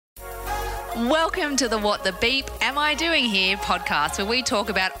Welcome to the What the Beep Am I Doing Here podcast, where we talk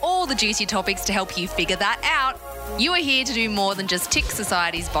about all the juicy topics to help you figure that out. You are here to do more than just tick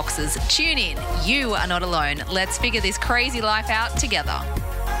society's boxes. Tune in. You are not alone. Let's figure this crazy life out together.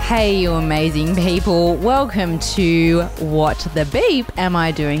 Hey, you amazing people. Welcome to What the Beep Am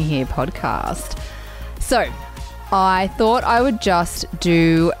I Doing Here podcast. So, I thought I would just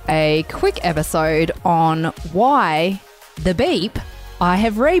do a quick episode on why the beep I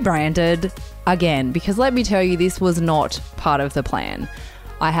have rebranded again, because let me tell you, this was not part of the plan.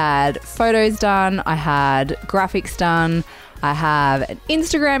 I had photos done, I had graphics done, I have an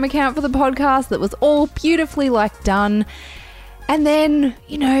Instagram account for the podcast that was all beautifully done, and then,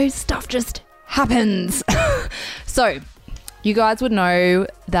 stuff just happens. So, you guys would know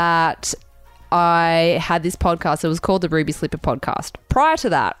that I had this podcast. It was called the Ruby Slipper podcast. Prior to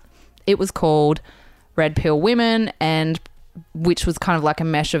that, it was called Red Pill Women, and which was kind of like a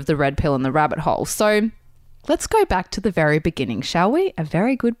mesh of the red pill and the rabbit hole. So let's go back to the very beginning, shall we? A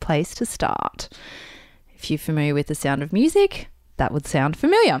very good place to start. If you're familiar with the sound of music, that would sound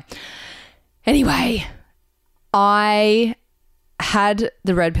familiar. Anyway, I had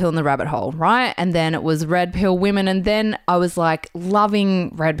the red pill and the rabbit hole, right? And then it was Red Pill Women. And then I was loving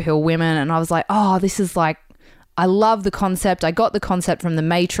Red Pill Women. And I was like, oh, this is I love the concept. I got the concept from The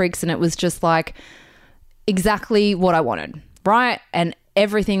Matrix, and it was just exactly what I wanted, right? And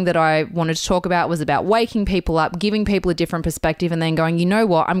everything that I wanted to talk about was about waking people up, giving people a different perspective, and then going, you know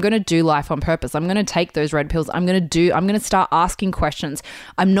what? I'm going to do life on purpose. I'm going to take those red pills. I'm going to start asking questions.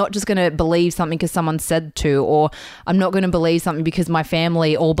 I'm not just going to believe something because someone said to, or I'm not going to believe something because my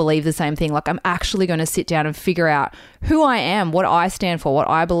family all believe the same thing. I'm actually going to sit down and figure out who I am, what I stand for, what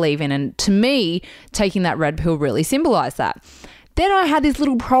I believe in. And to me, taking that red pill really symbolized that. Then I had this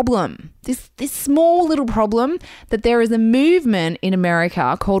little problem, this small little problem, that there is a movement in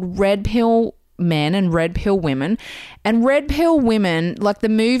America called Red Pill Men and Red Pill Women. And Red Pill Women, the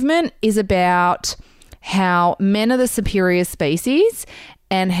movement is about how men are the superior species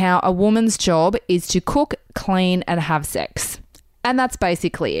and how a woman's job is to cook, clean, and have sex. And that's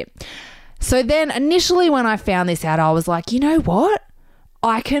basically it. So then initially when I found this out, I was like, you know what?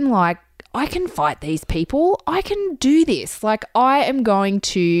 I can fight these people. I can do this. I am going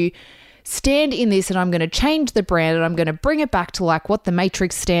to stand in this, and I'm going to change the brand, and I'm going to bring it back to what the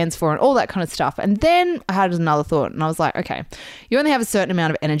Matrix stands for and all that kind of stuff. And then I had another thought, and I was like, okay, you only have a certain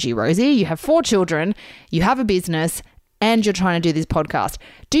amount of energy, Rosie. You have 4 children, you have a business, and you're trying to do this podcast.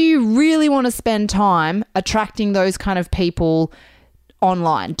 Do you really want to spend time attracting those kind of people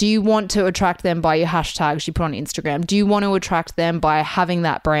online? Do you want to attract them by your hashtags you put on Instagram? Do you want to attract them by having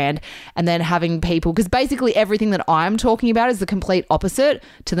that brand and then having people? Because basically everything that I'm talking about is the complete opposite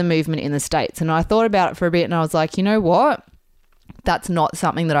to the movement in the States. And I thought about it for a bit, and I was like, you know what? That's not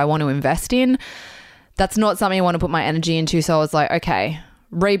something that I want to invest in. That's not something I want to put my energy into. So I was like, okay,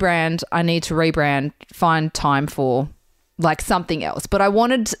 rebrand. I need to rebrand, find time for something else. But I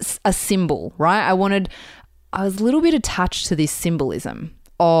wanted a symbol, right? I was a little bit attached to this symbolism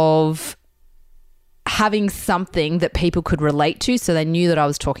of having something that people could relate to, so they knew that I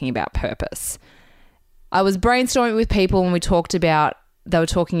was talking about purpose. I was brainstorming with people, and they were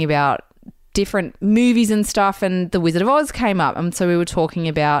talking about different movies and stuff, and The Wizard of Oz came up. And so we were talking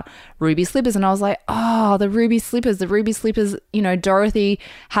about ruby slippers, and I was like, oh, the ruby slippers, Dorothy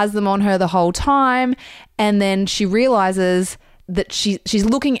has them on her the whole time. And then she realizes that she's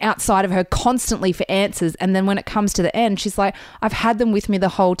looking outside of her constantly for answers. And then when it comes to the end, she's like, I've had them with me the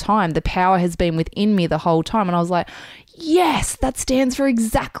whole time. The power has been within me the whole time. And I was like, yes, that stands for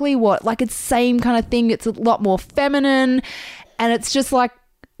exactly what, it's the same kind of thing. It's a lot more feminine. And it's just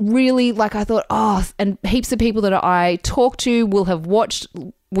really I thought, oh, and heaps of people that I talk to will have watched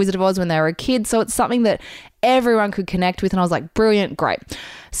Wizard of Oz when they were a kid. So it's something that everyone could connect with. And I was like, brilliant, great.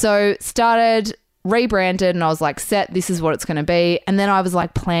 So rebranded, and I was like, set, this is what it's going to be. And then I was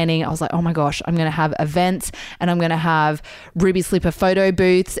planning, I was like, oh my gosh, I'm going to have events, and I'm going to have Ruby Slipper photo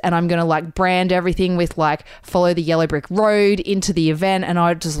booths, and I'm going to brand everything with follow the yellow brick road into the event. And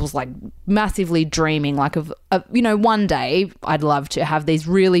I just was massively dreaming of one day I'd love to have these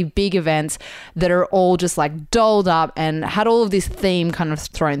really big events that are all just dolled up and had all of this theme kind of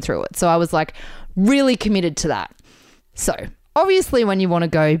thrown through it. So I was really committed to that. So obviously when you want to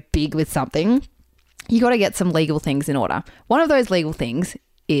go big with something, you got to get some legal things in order. One of those legal things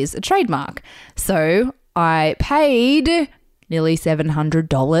is a trademark. So I paid nearly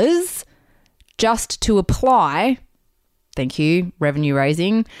 $700 just to apply. Thank you, revenue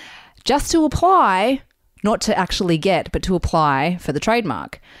raising. Just to apply, not to actually get, but to apply for the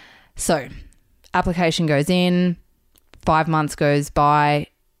trademark. So application goes in, 5 months goes by,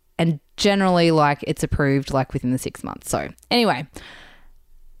 And generally, like, it's approved like within the 6 months. So anyway,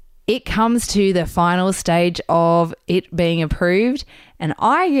 it comes to the final stage of it being approved, and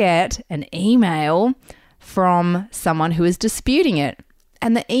I get an email from someone who is disputing it.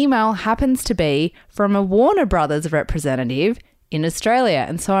 And the email happens to be from a Warner Brothers representative in Australia.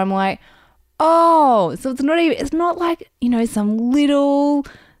 And so I'm like, oh, so it's not like, you know, some little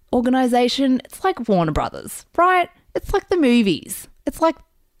organization. It's like Warner Brothers, right? It's like the movies. It's like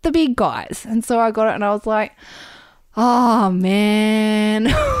the big guys. And so I got it and I was like, oh man,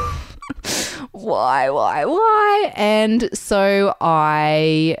 why? And so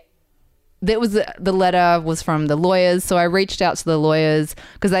the letter was from the lawyers. So I reached out to the lawyers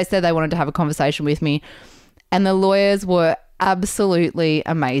because they said they wanted to have a conversation with me. And the lawyers were absolutely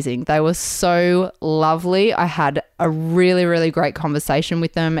amazing. They were so lovely. I had a really, really great conversation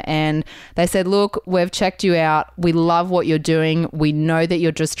with them, and they said, look, we've checked you out. We love what you're doing. We know that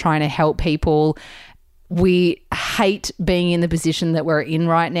you're just trying to help people. We hate being in the position that we're in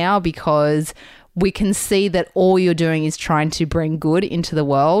right now because we can see that all you're doing is trying to bring good into the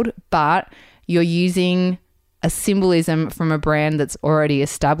world, but you're using a symbolism from a brand that's already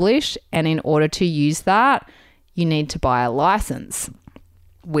established, and in order to use that, you need to buy a license,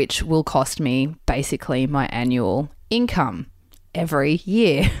 which will cost me basically my annual income every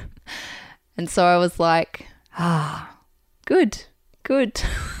year. And so I was like, good.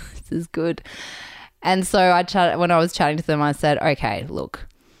 This is good. And so when I was chatting to them, I said, okay, look,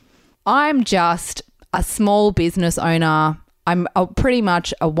 I'm just a small business owner. I'm pretty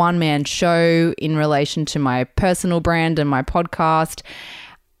much a one-man show in relation to my personal brand and my podcast.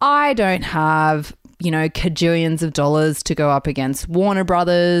 I don't have, you know, kajillions of dollars to go up against Warner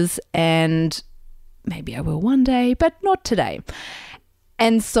Brothers, and maybe I will one day, but not today.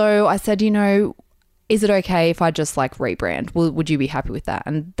 And so I said, you know, is it okay if I just like rebrand? Would you be happy with that?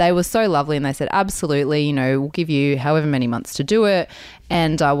 And they were so lovely, and they said, absolutely, you know, we'll give you however many months to do it,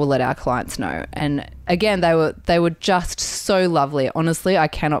 and we'll let our clients know. And again, they were just so lovely. Honestly, I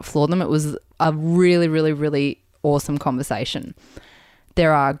cannot floor them. It was a really, really, really awesome conversation.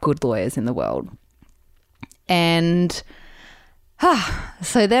 There are good lawyers in the world. And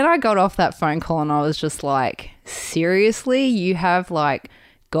so then I got off that phone call and I was just like, seriously, you have like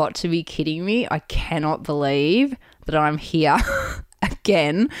got to be kidding me. I cannot believe that I'm here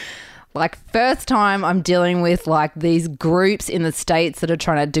again. Like, first time I'm dealing with like these groups in the States that are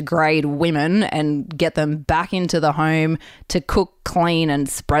trying to degrade women and get them back into the home to cook, clean and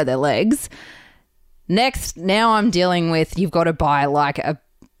spread their legs. Next, now I'm dealing with, you've got to buy like a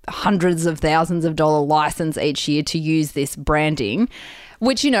hundreds of thousands of dollar license each year to use this branding,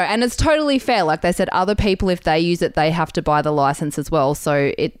 which, you know, and it's totally fair. Like they said, other people, if they use it, they have to buy the license as well.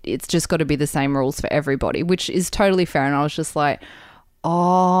 So it's just got to be the same rules for everybody, which is totally fair. And I was just like,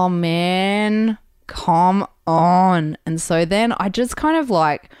 oh man, come on. And so then I just kind of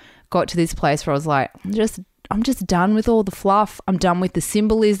like got to this place where I was like, I'm just done with all the fluff. I'm done with the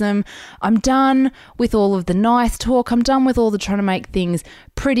symbolism. I'm done with all of the nice talk. I'm done with all the trying to make things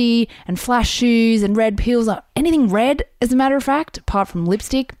pretty and flash shoes and red pills. Anything red, as a matter of fact, apart from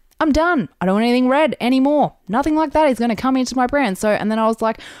lipstick, I'm done. I don't want anything red anymore. Nothing like that is going to come into my brand. So, and then I was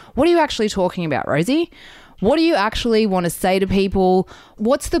like, what are you actually talking about, Rosie? What do you actually want to say to people?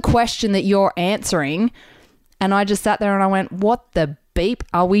 What's the question that you're answering? And I just sat there and I went, what the beep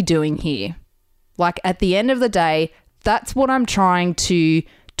are we doing here? Like, at the end of the day, that's what I'm trying to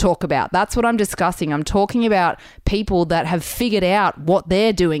talk about. That's what I'm discussing. I'm talking about people that have figured out what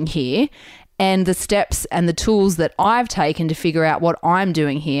they're doing here and the steps and the tools that I've taken to figure out what I'm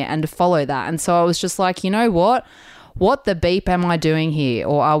doing here and to follow that. And so I was just like, you know what? What the beep am I doing here,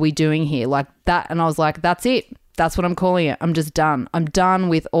 or are we doing here? Like that. And I was like, that's it. That's what I'm calling it. I'm just done. I'm done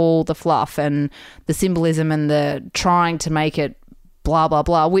with all the fluff and the symbolism and the trying to make it blah, blah,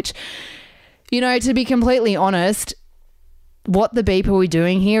 blah, which, you know, to be completely honest, what the beep are we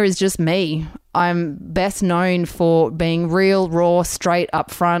doing here is just me. I'm best known for being real, raw, straight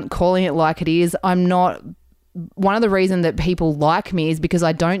up front, calling it like it is. I'm not. One of the reasons that people like me is because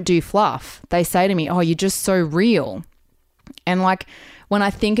I don't do fluff. They say to me, oh, you're just so real. And like, when I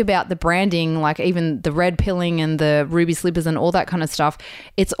think about the branding, like even the red pilling and the ruby slippers and all that kind of stuff,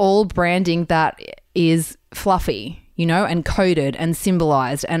 it's all branding that is fluffy, you know, and coded and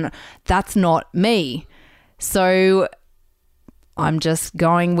symbolized. And that's not me. So I'm just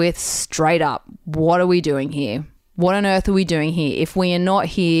going with straight up, what are we doing here? What on earth are we doing here? If we are not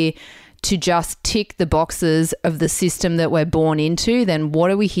here to just tick the boxes of the system that we're born into, then what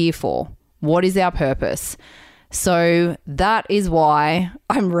are we here for? What is our purpose? So that is why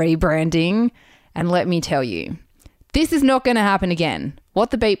I'm rebranding. And let me tell you, this is not going to happen again.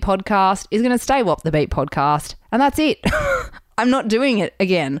 What the Beat podcast is going to stay What the Beat podcast, and that's it. I'm not doing it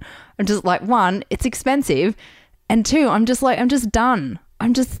again. I'm just like, one, it's expensive, and two, I'm just done.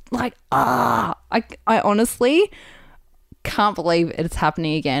 I'm just like, I honestly can't believe it's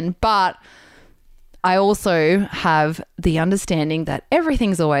happening again. But I also have the understanding that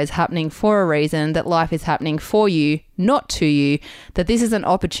everything's always happening for a reason, that life is happening for you, not to you, that this is an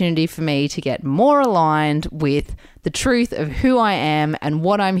opportunity for me to get more aligned with the truth of who I am and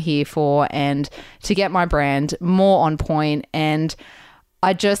what I'm here for, and to get my brand more on point. And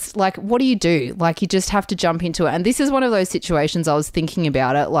I just, like, what do? Like, you just have to jump into it. And this is one of those situations, I was thinking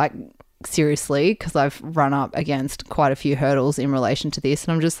about it, like, seriously, because I've run up against quite a few hurdles in relation to this.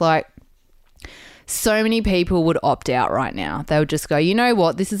 And I'm just like, so many people would opt out right now. They would just go, you know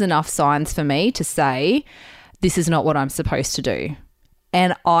what? This is enough signs for me to say this is not what I'm supposed to do.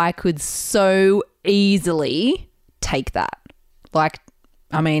 And I could so easily take that. Like,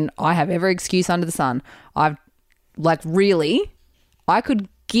 I mean, I have every excuse under the sun. I could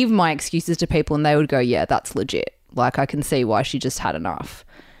give my excuses to people and they would go, yeah, that's legit. Like, I can see why she just had enough.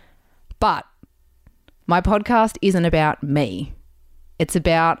 But my podcast isn't about me. It's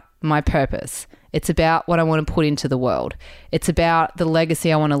about my purpose. It's about what I want to put into the world. It's about the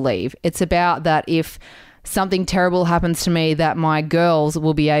legacy I want to leave. It's about that if something terrible happens to me, that my girls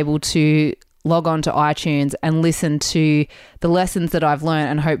will be able to log on to iTunes and listen to the lessons that I've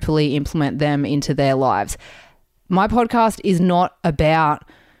learned and hopefully implement them into their lives. My podcast is not about,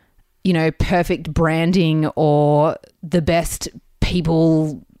 perfect branding or the best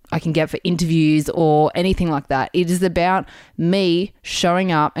people I can get for interviews or anything like that. It is about me showing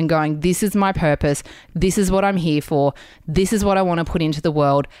up and going, this is my purpose. This is what I'm here for. This is what I want to put into the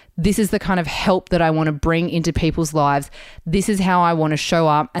world. This is the kind of help that I want to bring into people's lives. This is how I want to show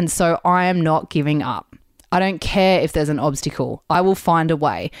up. And so I am not giving up. I don't care if there's an obstacle. I will find a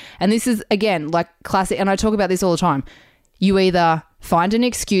way. And this is, again, like classic, and I talk about this all the time. You either find an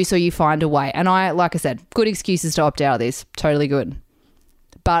excuse or you find a way. And like I said, good excuses to opt out of this. Totally good.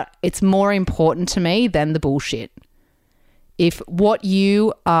 But it's more important to me than the bullshit. If what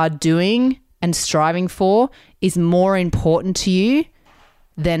you are doing and striving for is more important to you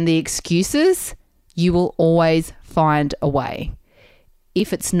than the excuses, you will always find a way.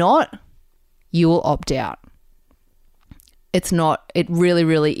 If it's not, you will opt out. It's not, it really,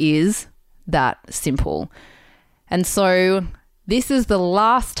 really is that simple. And so this is the very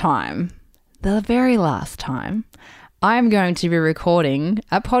last time I'm going to be recording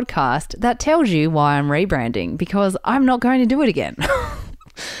a podcast that tells you why I'm rebranding, because I'm not going to do it again.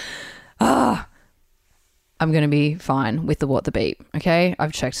 I'm going to be fine with the What the Beep, okay?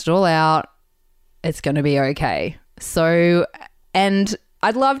 I've checked it all out. It's going to be okay. So, and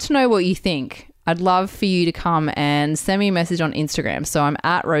I'd love to know what you think. I'd love for you to come and send me a message on Instagram. So I'm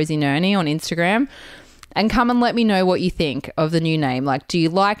at Rosie Nerney on Instagram, and come and let me know what you think of the new name. Like, do you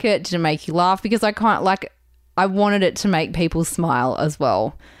like it? Did it make you laugh? Because I wanted it to make people smile as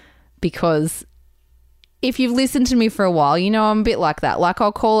well, because if you've listened to me for a while, I'm a bit like that. Like,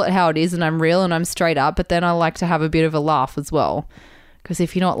 I'll call it how it is and I'm real and I'm straight up, but then I like to have a bit of a laugh as well, because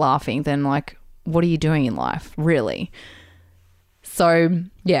if you're not laughing, then like, what are you doing in life, really? So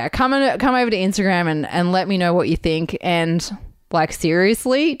yeah, come over to Instagram and let me know what you think, and like,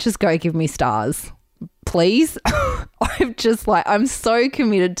 seriously, just go give me stars, please. I'm so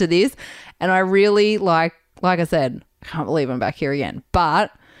committed to this, and I really like I said, I can't believe I'm back here again.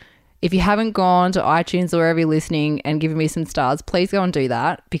 But if you haven't gone to iTunes or wherever you're listening and given me some stars, please go and do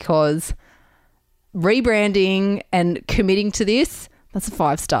that, because rebranding and committing to this, that's a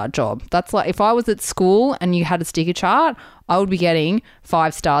 5-star job. That's like if I was at school and you had a sticker chart, I would be getting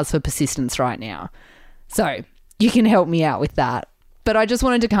 5 stars for persistence right now. So you can help me out with that. But I just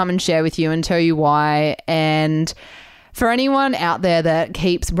wanted to come and share with you and tell you why. And for anyone out there that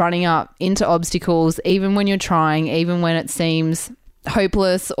keeps running up into obstacles, even when you're trying, even when it seems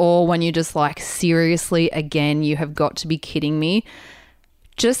hopeless, or when you're just like, seriously, again, you have got to be kidding me,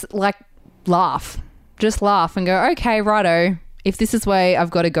 just like laugh. Just laugh and go, okay, righto. If this is where I've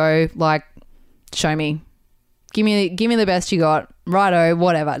got to go, like, show me. Give me the best you got. Righto,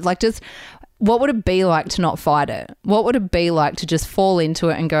 whatever. Like, just what would it be like to not fight it? What would it be like to just fall into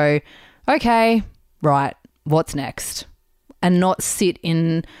it and go, okay, right, what's next? And not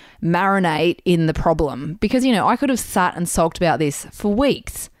marinate in the problem. Because, I could have sat and sulked about this for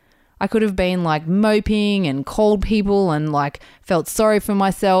weeks. I could have been like moping and called people and like felt sorry for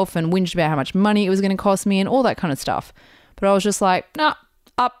myself and whinged about how much money it was going to cost me and all that kind of stuff. But I was just like, nah,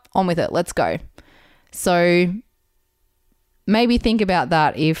 on with it. Let's go. So maybe think about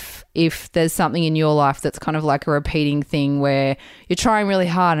that if there's something in your life that's kind of like a repeating thing where you're trying really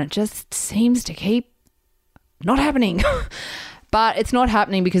hard and it just seems to keep not happening. But it's not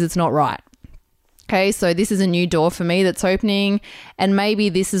happening because it's not right. Okay, so this is a new door for me that's opening, and maybe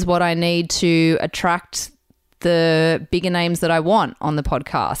this is what I need to attract the bigger names that I want on the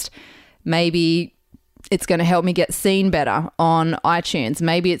podcast. Maybe it's going to help me get seen better on iTunes.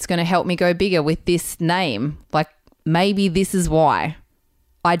 Maybe it's going to help me go bigger with this name. Like, maybe this is why.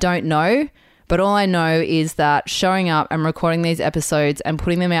 I don't know, but all I know is that showing up and recording these episodes and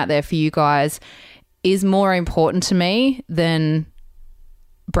putting them out there for you guys is more important to me than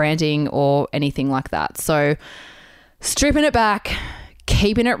branding or anything like that. So stripping it back,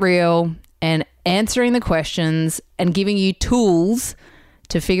 keeping it real, and answering the questions and giving you tools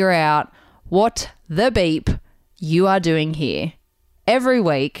to figure out what the beep you are doing here every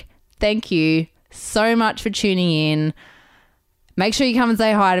week. Thank you so much for tuning in. Make sure you come and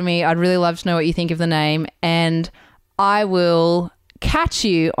say hi to me. I'd really love to know what you think of the name, and I will catch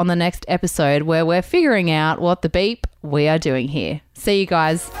you on the next episode where we're figuring out what the beep we are doing here. See you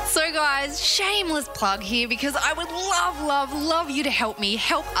guys. So guys, shameless plug here because I would love you to help me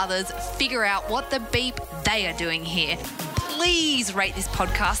help others figure out what the beep they are doing here. Please rate this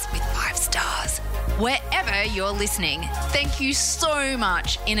podcast with 5 stars wherever you're listening. Thank you so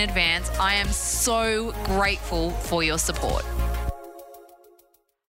much in advance. I am so grateful for your support.